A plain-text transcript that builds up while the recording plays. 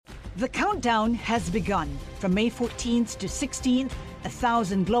The countdown has begun. From May 14th to 16th,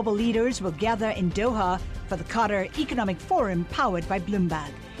 1,000 global leaders will gather in Doha for the Qatar Economic Forum powered by Bloomberg.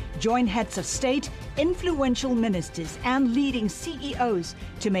 Join heads of state, influential ministers, and leading CEOs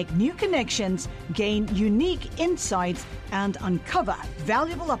to make new connections, gain unique insights, and uncover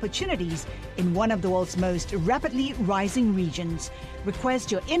valuable opportunities in one of the world's most rapidly rising regions.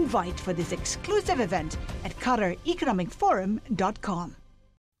 Request your invite for this exclusive event at QatarEconomicForum.com.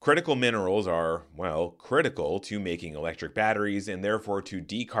 Critical minerals are, well, critical to making electric batteries and therefore to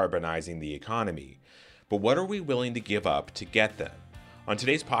decarbonizing the economy. But what are we willing to give up to get them? On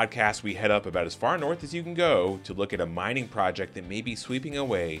today's podcast, we head up about as far north as you can go to look at a mining project that may be sweeping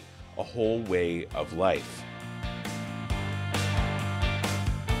away a whole way of life.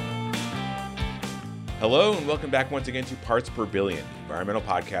 Hello and welcome back once again to Parts Per Billion, the environmental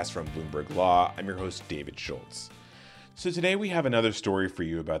podcast from Bloomberg Law. I'm your host, David Schultz. So today we have another story for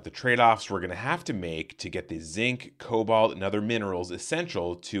you about the trade-offs we're going to have to make to get the zinc, cobalt, and other minerals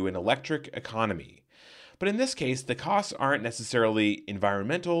essential to an electric economy. But in this case, the costs aren't necessarily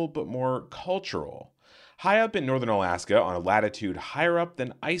environmental, but more cultural. High up in northern Alaska, on a latitude higher up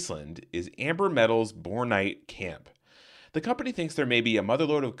than Iceland, is Ambler Metals' Bornite Camp. The company thinks there may be a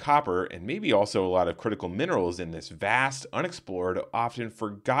motherlode of copper and maybe also a lot of critical minerals in this vast, unexplored, often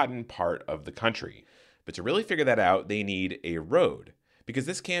forgotten part of the country. But to really figure that out, they need a road. Because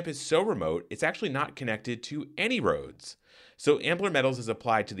this camp is so remote, it's actually not connected to any roads. So Ambler Metals has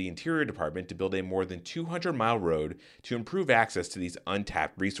applied to the Interior Department to build a more than 200-mile road to improve access to these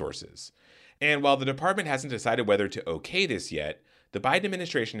untapped resources. And while the department hasn't decided whether to okay this yet, the Biden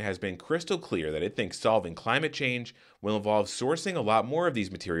administration has been crystal clear that it thinks solving climate change will involve sourcing a lot more of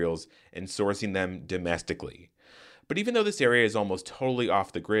these materials and sourcing them domestically. But even though this area is almost totally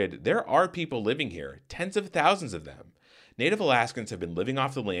off the grid, there are people living here, tens of thousands of them. Native Alaskans have been living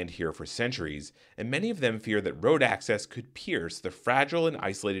off the land here for centuries, and many of them fear that road access could pierce the fragile and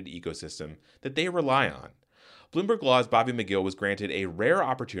isolated ecosystem that they rely on. Bloomberg Law's Bobby McGill was granted a rare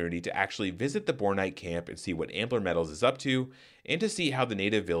opportunity to actually visit the Bornite camp and see what Ambler Metals is up to, and to see how the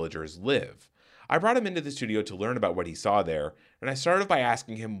native villagers live. I brought him into the studio to learn about what he saw there, and I started by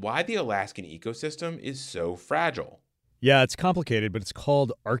asking him why the Alaskan ecosystem is so fragile. Yeah, it's complicated, but it's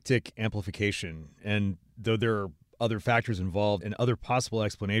called Arctic amplification. And though there are other factors involved and other possible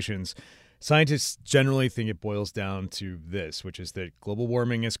explanations, scientists generally think it boils down to this, which is that global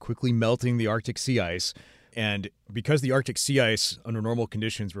warming is quickly melting the Arctic sea ice. And because the Arctic sea ice under normal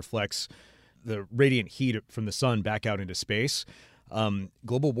conditions reflects the radiant heat from the sun back out into space,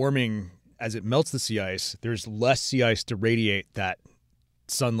 global warming, as it melts the sea ice, there's less sea ice to radiate that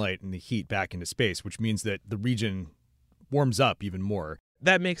sunlight and the heat back into space, which means that the region warms up even more.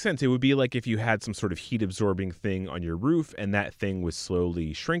 That makes sense. It would be like if you had some sort of heat-absorbing thing on your roof and that thing was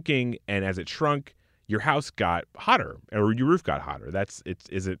slowly shrinking, and as it shrunk, your house got hotter or your roof got hotter. That's a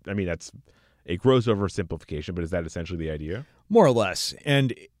gross oversimplification, but is that essentially the idea? More or less.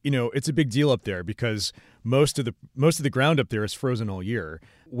 And, it's a big deal up there because most of the ground up there is frozen all year.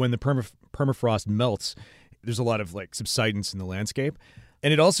 When the permafrost melts, there's a lot of subsidence in the landscape.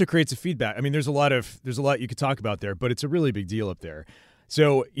 And it also creates a feedback. I mean, there's a lot you could talk about there, but it's a really big deal up there.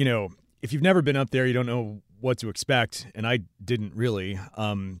 So, if you've never been up there, you don't know what to expect. And I didn't really.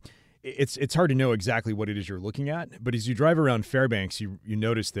 It's hard to know exactly what it is you're looking at. But as you drive around Fairbanks, you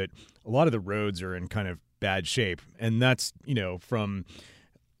notice that a lot of the roads are in kind of bad shape. And that's, from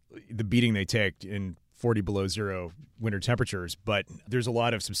the beating they take in 40 below zero winter temperatures. But there's a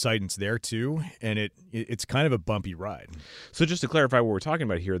lot of subsidence there, too. And it's kind of a bumpy ride. So just to clarify what we're talking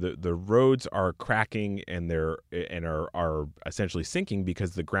about here, the roads are cracking and are essentially sinking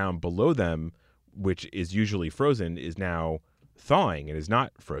because the ground below them, which is usually frozen, is now thawing and is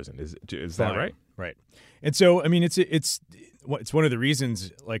not frozen. Is that right? Right. And so, I mean, it's one of the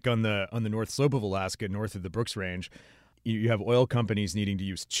reasons, like on the north slope of Alaska, north of the Brooks Range, you have oil companies needing to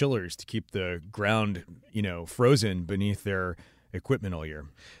use chillers to keep the ground, frozen beneath their equipment all year.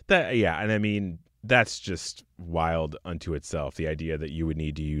 And I mean, that's just wild unto itself. The idea that you would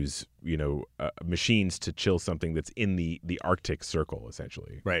need to use, machines to chill something that's in the Arctic Circle,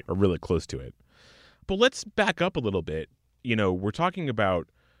 essentially, right, or really close to it. But let's back up a little bit. We're talking about,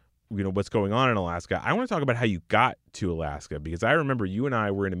 what's going on in Alaska. I want to talk about how you got to Alaska, because I remember you and I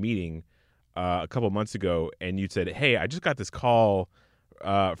were in a meeting a couple of months ago, and you said, hey, I just got this call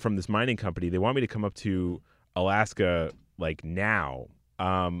from this mining company. They want me to come up to Alaska now.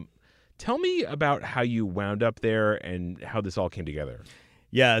 Tell me about how you wound up there and how this all came together.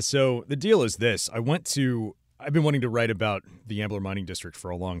 Yeah, so the deal is this. I've been wanting to write about the Ambler Mining District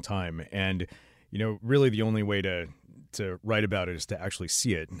for a long time, and really the only way to to write about it is to actually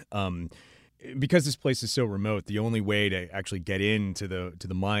see it. Because this place is so remote, the only way to actually get into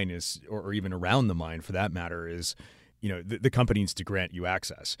the mine is, or even around the mine for that matter, is, the company needs to grant you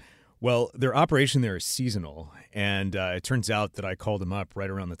access. Well, their operation there is seasonal, and it turns out that I called them up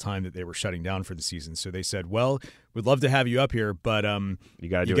right around the time that they were shutting down for the season. So they said, "Well, we'd love to have you up here, but you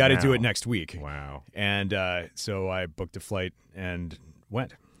got to do it next week." Wow! And so I booked a flight and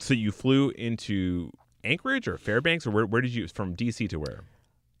went. So you flew into Anchorage or Fairbanks, or where did you, from DC to where?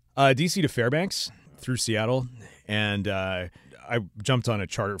 DC to Fairbanks through Seattle, and I jumped on a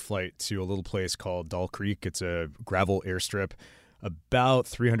charter flight to a little place called Doll Creek. It's a gravel airstrip about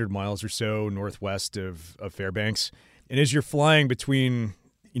 300 miles or so northwest of Fairbanks. And as you're flying between,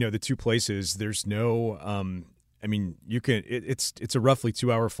 the two places, there's no, it's a roughly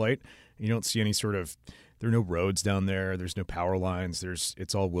 2-hour flight. You don't see any there are no roads down there. There's no power lines.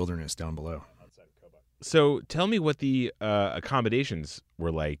 It's all wilderness down below. So tell me what the accommodations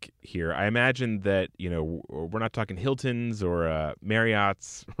were like here. I imagine that, we're not talking Hiltons or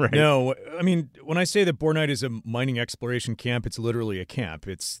Marriott's, right? No, I mean, when I say that Bornite is a mining exploration camp, it's literally a camp.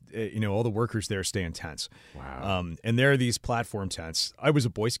 It's, all the workers there stay in tents. Wow. And there are these platform tents. I was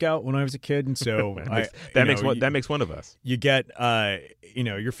a Boy Scout when I was a kid, and so that makes one of us. You get,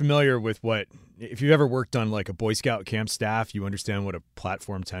 you're familiar with what. If you've ever worked on like a Boy Scout camp staff, you understand what a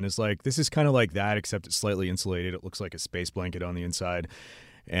platform tent is like. This is kind of like that, except it's slightly insulated. It looks like a space blanket on the inside.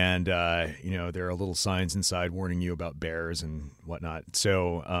 And, there are little signs inside warning you about bears and whatnot.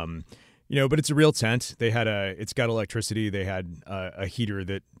 So, but it's a real tent. It's got electricity. They had a heater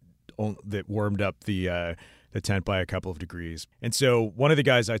that warmed up the tent by a couple of degrees. And so one of the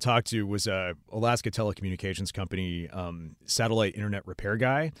guys I talked to was a Alaska Telecommunications Company satellite internet repair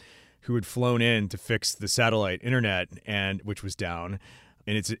guy who had flown in to fix the satellite internet, and which was down.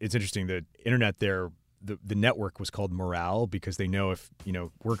 And it's interesting, the internet there, the network was called Morale, because they know if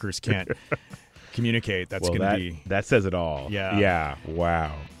workers can't communicate, that's going to be, that says it all. Yeah.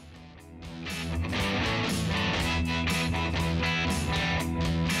 Wow.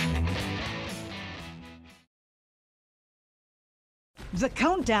 The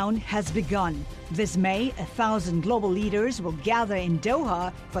countdown has begun. This May, 1,000 global leaders will gather in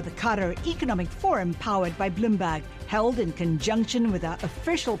Doha for the Qatar Economic Forum powered by Bloomberg, held in conjunction with our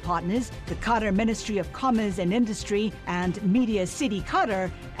official partners, the Qatar Ministry of Commerce and Industry and Media City Qatar,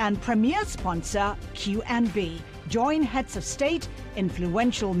 and premier sponsor QNB. Join heads of state,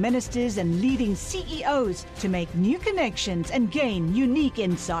 influential ministers, and leading CEOs to make new connections and gain unique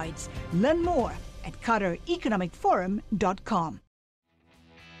insights. Learn more at QatarEconomicForum.com.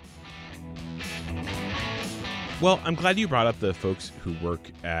 Well, I'm glad you brought up the folks who work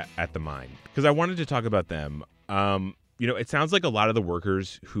at the mine, because I wanted to talk about them. It sounds like a lot of the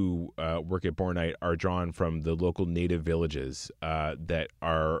workers who work at Bornite are drawn from the local native villages that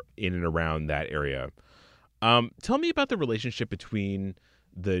are in and around that area. Tell me about the relationship between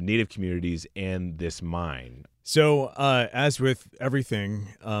the native communities and this mine. So, as with everything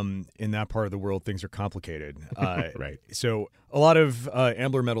in that part of the world, things are complicated. Right. So, a lot of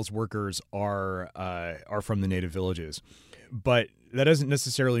Ambler Metals workers are from the native villages, but that doesn't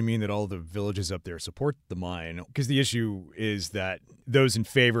necessarily mean that all the villages up there support the mine, because the issue is that those in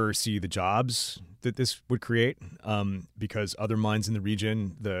favor see the jobs that this would create, because other mines in the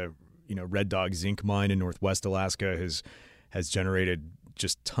region, the Red Dog Zinc mine in Northwest Alaska has generated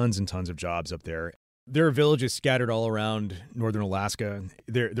just tons and tons of jobs up there. There are villages scattered all around northern Alaska.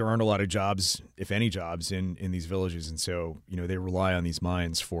 There aren't a lot of jobs, if any jobs, in these villages, and so they rely on these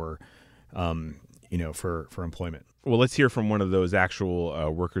mines for employment. Well, let's hear from one of those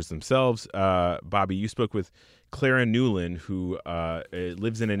actual workers themselves. Bobby, you spoke with Clara Newland, who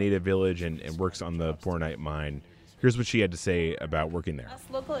lives in a native village and works on the Bornite mine. Here's what she had to say about working there. Us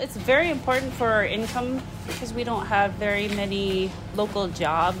local, it's very important for our income because we don't have very many local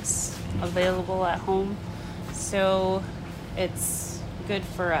jobs available at home. So it's good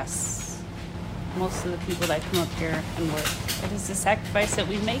for us. Most of the people that come up here and work. It is a sacrifice that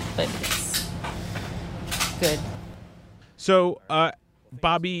we make, but it's good. So,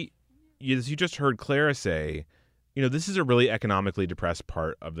 Bobby, as you just heard Clara say, this is a really economically depressed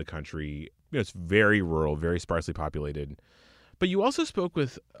part of the country. It's very rural, very sparsely populated. But you also spoke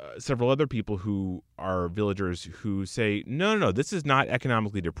with several other people who are villagers who say, no, this is not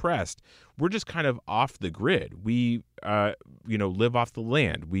economically depressed. We're just kind of off the grid. We, live off the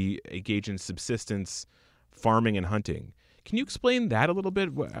land. We engage in subsistence farming and hunting. Can you explain that a little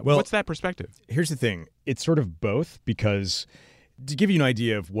bit? What's that perspective? Here's the thing. It's sort of both, because to give you an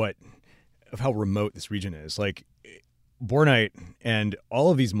idea of how remote this region is, like Bornite and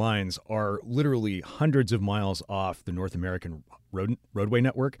all of these mines are literally hundreds of miles off the North American roadway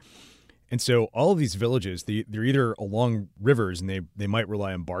network. And so all of these villages, they're either along rivers and they might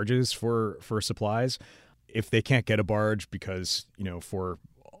rely on barges for supplies. If they can't get a barge because, for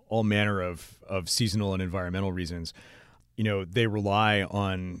all manner of seasonal and environmental reasons, they rely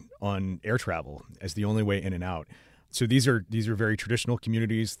on air travel as the only way in and out. So these are very traditional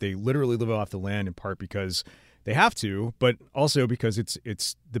communities. They literally live off the land in part because they have to, but also because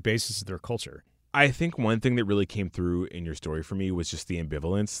it's the basis of their culture. I think one thing that really came through in your story for me was just the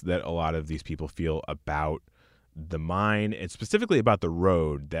ambivalence that a lot of these people feel about the mine, and specifically about the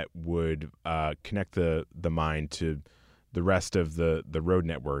road that would connect the mine to the rest of the road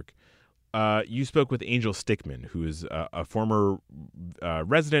network. You spoke with Angel Stickman, who is a former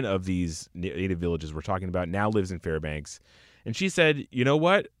resident of these native villages we're talking about, now lives in Fairbanks. And she said, you know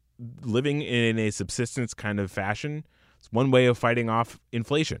what? Living in a subsistence kind of fashion, it's one way of fighting off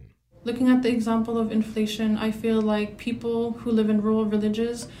inflation. Looking at the example of inflation, I feel like people who live in rural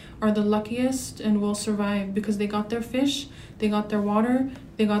villages are the luckiest and will survive because they got their fish, they got their water,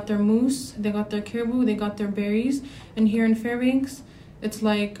 they got their moose, they got their caribou, they got their berries. And here in Fairbanks, it's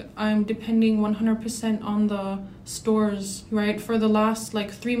like I'm depending 100% on the stores, right? For the last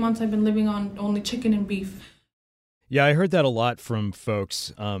 3 months, I've been living on only chicken and beef. Yeah, I heard that a lot from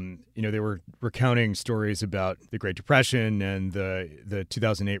folks. They were recounting stories about the Great Depression and the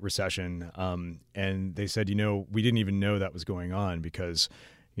 2008 recession. And they said, we didn't even know that was going on because,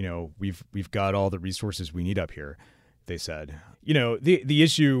 we've got all the resources we need up here, they said. The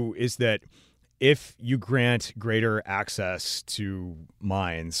issue is that if you grant greater access to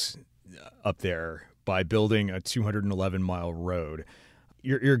mines up there by building a 211-mile road,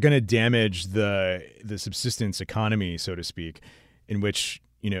 you're going to damage the subsistence economy, so to speak, in which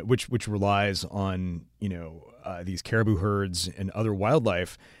relies on these caribou herds and other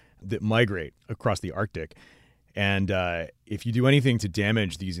wildlife that migrate across the Arctic. And if you do anything to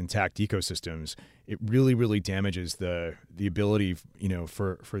damage these intact ecosystems, it really, really damages the ability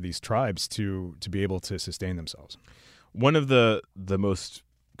for these tribes to be able to sustain themselves. One of the most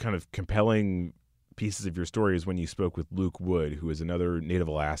kind of compelling pieces of your story is when you spoke with Luke Wood, who is another Native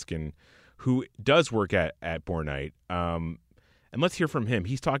Alaskan who does work at Bornite. And let's hear from him.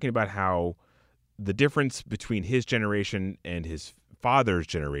 He's talking about how the difference between his generation and his father's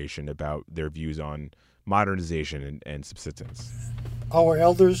generation about their views on modernization and subsistence. Our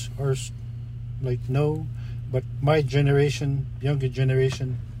elders are no, but my generation, younger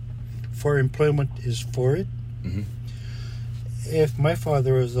generation, for employment is for it. Mm-hmm. If my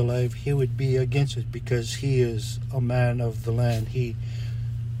father was alive, he would be against it because he is a man of the land. He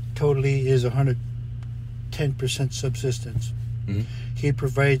totally is 110% subsistence. Mm-hmm. He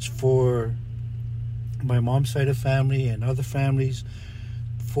provides for my mom's side of family and other families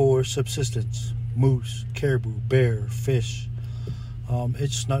for subsistence. Moose, caribou, bear, fish.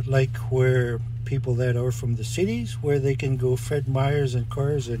 It's not like where people that are from the cities where they can go Fred Meyer's and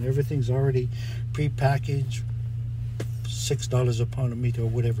cars and everything's already pre-packaged, $6 a pound of meat or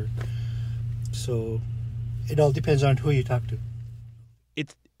whatever. So it all depends on who you talk to.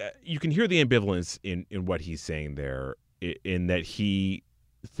 It's you can hear the ambivalence in what he's saying there, in that he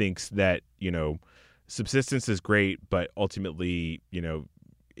thinks that subsistence is great, but ultimately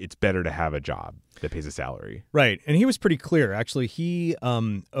it's better to have a job that pays a salary. Right. And he was pretty clear. Actually, he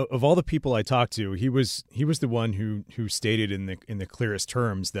of all the people I talked to, he was the one who stated in the clearest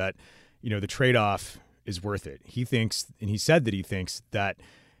terms that the trade-off is worth it. He thinks, and he said that he thinks that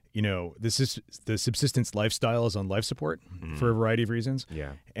the subsistence lifestyle is on life support for a variety of reasons.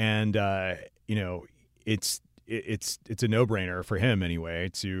 Yeah. And it's a no-brainer for him anyway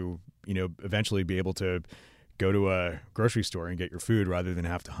to eventually be able to go to a grocery store and get your food rather than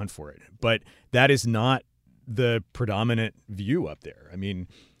have to hunt for it. But that is not the predominant view up there. I mean,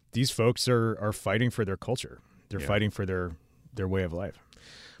 these folks are fighting for their culture. They're fighting for their way of life.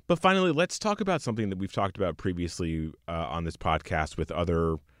 But finally, let's talk about something that we've talked about previously on this podcast with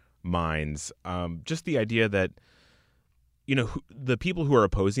other mines. Just the idea that, the people who are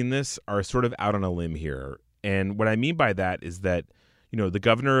opposing this are sort of out on a limb here. And what I mean by that is that, the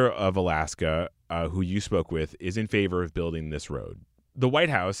governor of Alaska, who you spoke with, is in favor of building this road. The White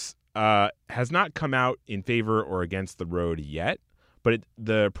House has not come out in favor or against the road yet, but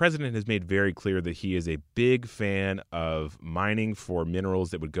the president has made very clear that he is a big fan of mining for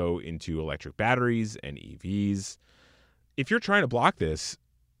minerals that would go into electric batteries and EVs. If you're trying to block this,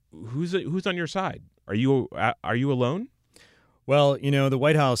 who's on your side? Are you alone? Well, the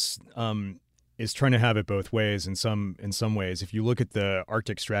White House is trying to have it both ways in some ways. If you look at the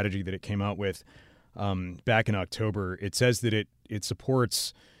Arctic strategy that it came out with back in October. It says that it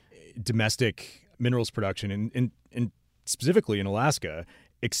supports domestic minerals production and specifically in Alaska,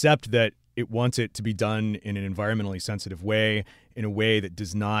 except that it wants it to be done in an environmentally sensitive way, in a way that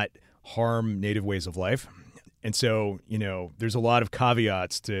does not harm native ways of life. And so, there's a lot of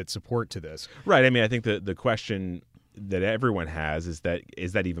caveats to support to this. Right. I mean, I think the question that everyone has is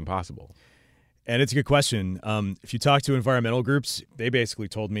that even possible? And it's a good question. If you talk to environmental groups, they basically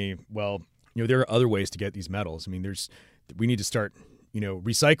told me, well, there are other ways to get these metals. I mean, we need to start,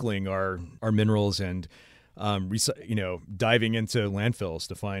 recycling our minerals and, diving into landfills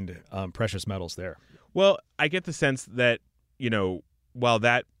to find precious metals there. Well, I get the sense that, while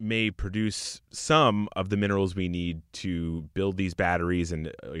that may produce some of the minerals we need to build these batteries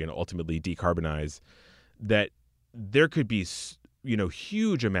and, ultimately decarbonize, that there could be,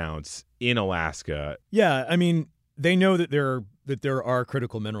 huge amounts in Alaska. Yeah, I mean, they know that there are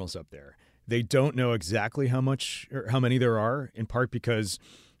critical minerals up there. They don't know exactly how much or how many there are, in part because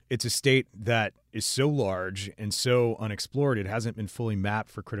it's a state that is so large and so unexplored. It hasn't been fully mapped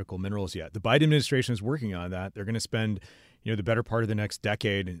for critical minerals yet. The Biden administration is working on that. They're going to spend, the better part of the next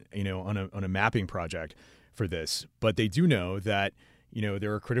decade, on a mapping project for this. But they do know that,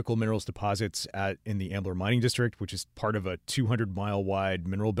 there are critical minerals deposits in the Ambler Mining District, which is part of a 200-mile wide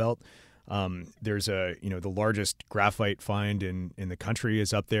mineral belt. There's the largest graphite find in the country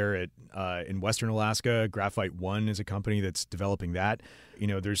is up there in Western Alaska. Graphite One is a company that's developing that.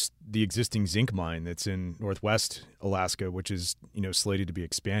 There's the existing zinc mine that's in Northwest Alaska, which is, slated to be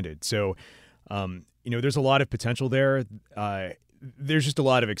expanded. So, there's a lot of potential there. There's just a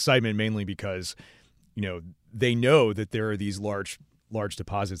lot of excitement, mainly because, they know that there are these large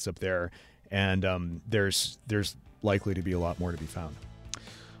deposits up there, and there's likely to be a lot more to be found.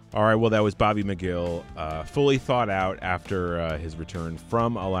 All right, well, that was Bobby McGill, fully thought out after his return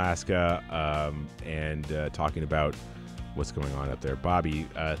from Alaska and talking about what's going on up there. Bobby,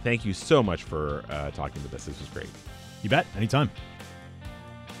 thank you so much for talking with us. This was great. You bet. Anytime.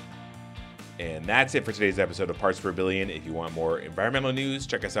 And that's it for today's episode of Parts Per Billion. If you want more environmental news,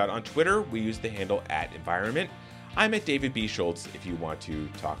 check us out on Twitter. We use the handle @environment. I'm at David B. Schultz if you want to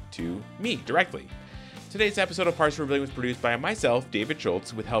talk to me directly. Today's episode of Parts Per Billion was produced by myself, David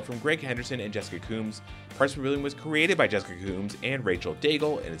Schultz, with help from Greg Henderson and Jessica Coombs. Parts Per Billion was created by Jessica Coombs and Rachel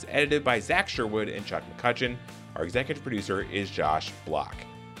Daigle and is edited by Zach Sherwood and Chuck McCutcheon. Our executive producer is Josh Block.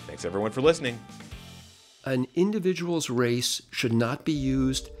 Thanks everyone for listening. An individual's race should not be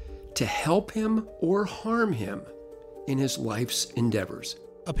used to help him or harm him in his life's endeavors.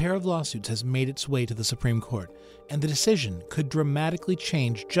 A pair of lawsuits has made its way to the Supreme Court, and the decision could dramatically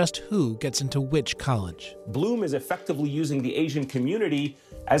change just who gets into which college. Bloom is effectively using the Asian community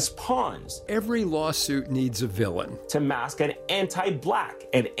as pawns. Every lawsuit needs a villain to mask an anti-Black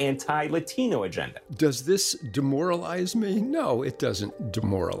and anti-Latino agenda. Does this demoralize me? No, it doesn't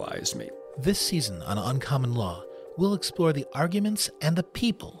demoralize me. This season on Uncommon Law, we'll explore the arguments and the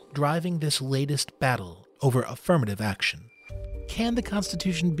people driving this latest battle over affirmative action. Can the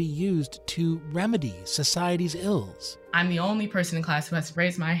Constitution be used to remedy society's ills? I'm the only person in class who has to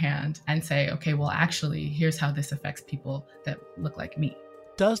raise my hand and say, okay, well, actually, here's how this affects people that look like me.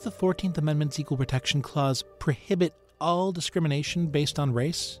 Does the 14th Amendment's Equal Protection Clause prohibit all discrimination based on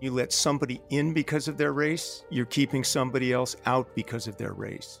race? You let somebody in because of their race, you're keeping somebody else out because of their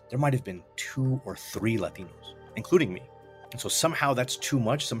race. There might have been 2 or 3 Latinos, including me. And so somehow that's too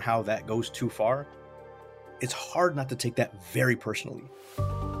much, somehow that goes too far. It's hard not to take that very personally.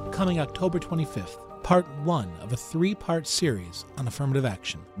 Coming October 25th, part 1 of a 3-part series on affirmative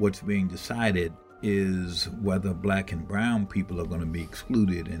action. What's being decided is whether Black and brown people are going to be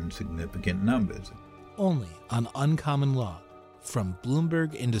excluded in significant numbers. Only on Uncommon Law from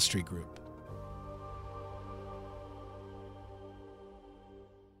Bloomberg Industry Group.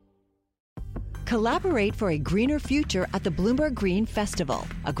 Collaborate for a greener future at the Bloomberg Green Festival,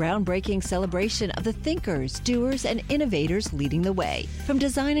 a groundbreaking celebration of the thinkers, doers, and innovators leading the way. From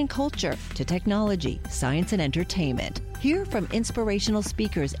design and culture to technology, science, and entertainment. Hear from inspirational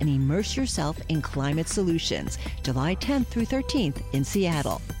speakers and immerse yourself in climate solutions. July 10th through 13th in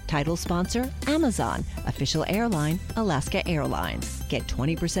Seattle. Title sponsor, Amazon. Official airline, Alaska Airlines. Get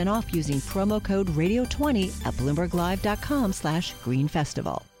 20% off using promo code RADIO20 at BloombergLive.com/Green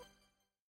Festival.